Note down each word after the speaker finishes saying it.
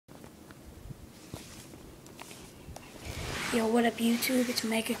Yo, what up YouTube? It's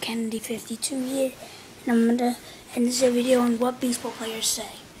Mega Kennedy 52 here, and I'm gonna end this video on what baseball players say.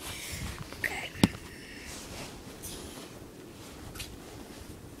 Okay.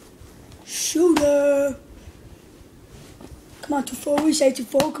 Shooter! Come on, 2-4. We say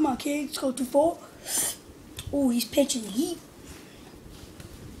 2-4. Come on, kid. Let's go 2-4. Oh, he's pitching heat.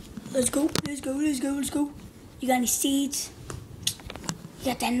 Let's go. Let's go. Let's go. Let's go. You got any seeds? You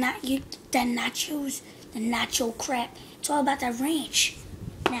got that nachos, the nacho crap. It's all about that ranch.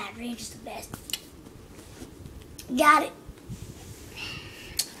 Nah, ranch is the best. Got it.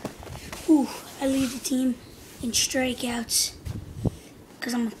 Ooh, I lead the team in strikeouts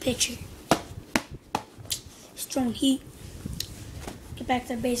because I'm a pitcher. He's throwing heat. Get back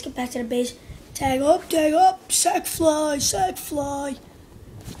to the base. Get back to the base. Tag up. Sack fly.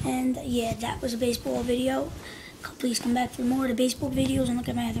 And yeah, that was a baseball video. Please come back for more of the baseball videos and look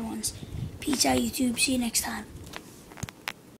at my other ones. Peace out, YouTube. See you next time.